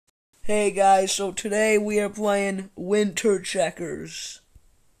Hey guys, so today we are playing Winter Checkers.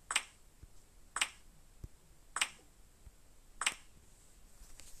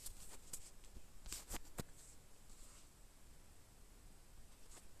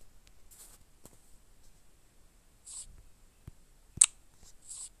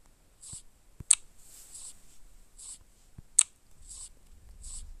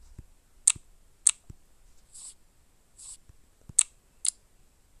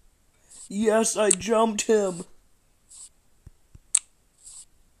 Yes, I jumped him.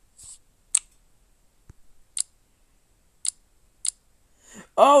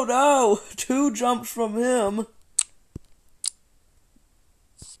 Oh no! 2 jumps from him.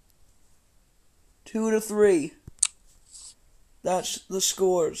 2-3. That's the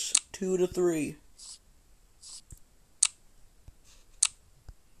scores. 2-3.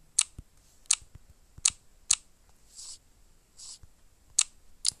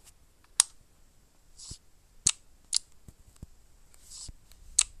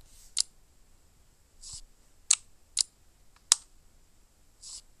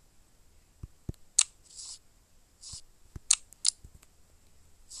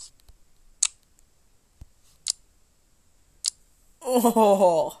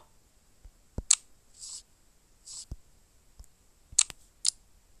 Oh!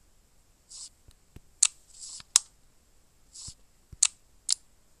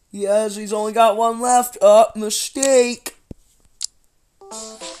 Yes, he's only got one left. Mistake.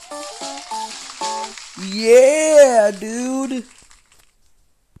 Yeah, dude.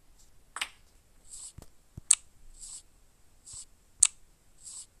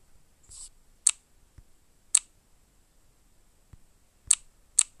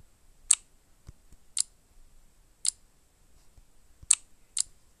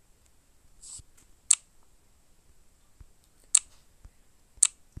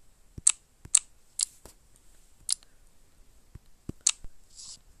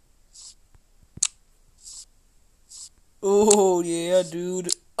 Oh, yeah,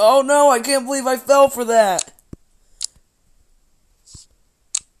 dude. Oh no, I can't believe I fell for that.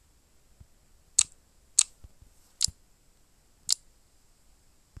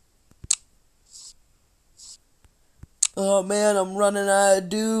 Oh man, I'm running out of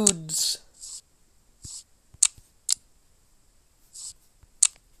dudes.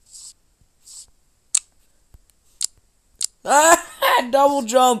 Ah, double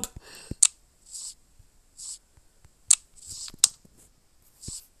jump.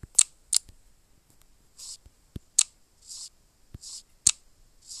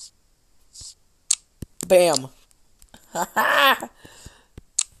 Bam.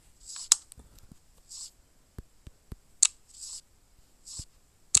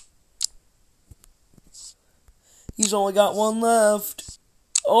 He's only got one left.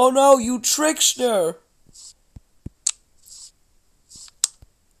 Oh no, you trickster.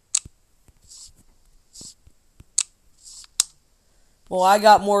 Well, I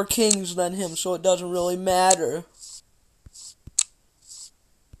got more kings than him, so it doesn't really matter.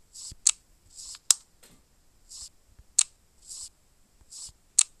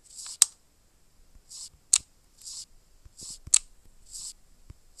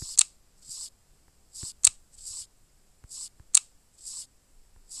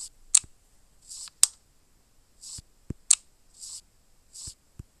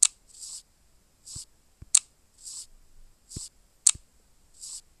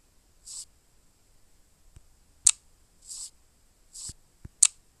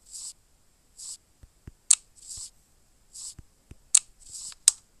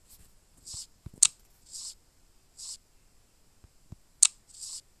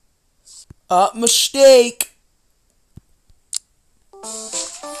 Mistake.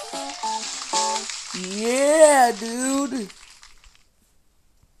 Yeah, dude.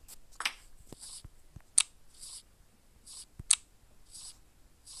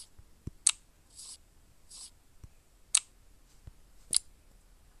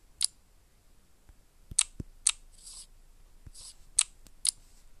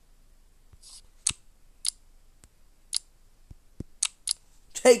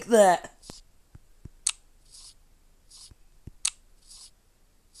 Take that.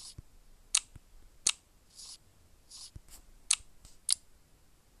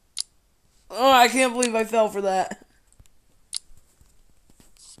 Oh, I can't believe I fell for that.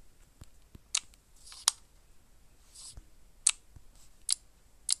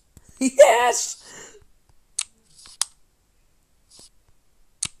 Yes!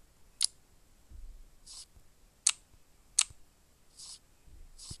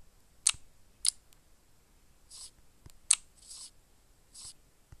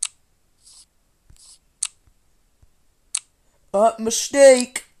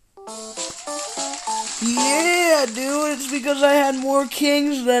 Mistake. Yeah, dude, it's because I had more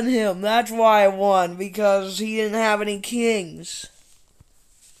kings than him. That's why I won, because he didn't have any kings.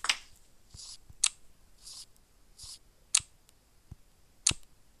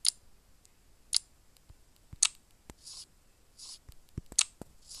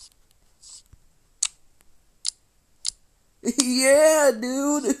 Yeah,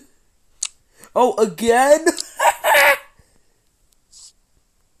 dude. Oh, again?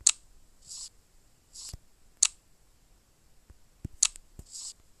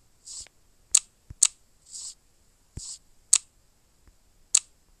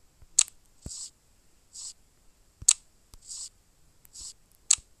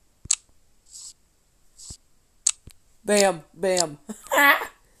 Bam, bam.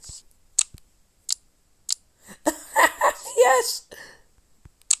 Yes.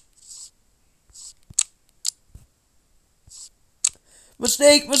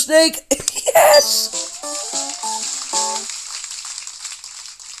 Mistake, mistake. Yes.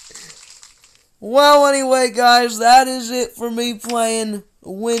 Well, anyway, guys, that is it for me playing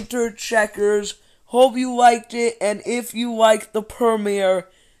Winter Checkers. Hope you liked it, and if you liked the premiere,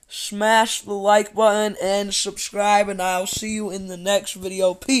 smash the like button and subscribe, and I'll see you in the next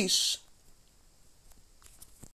video. Peace.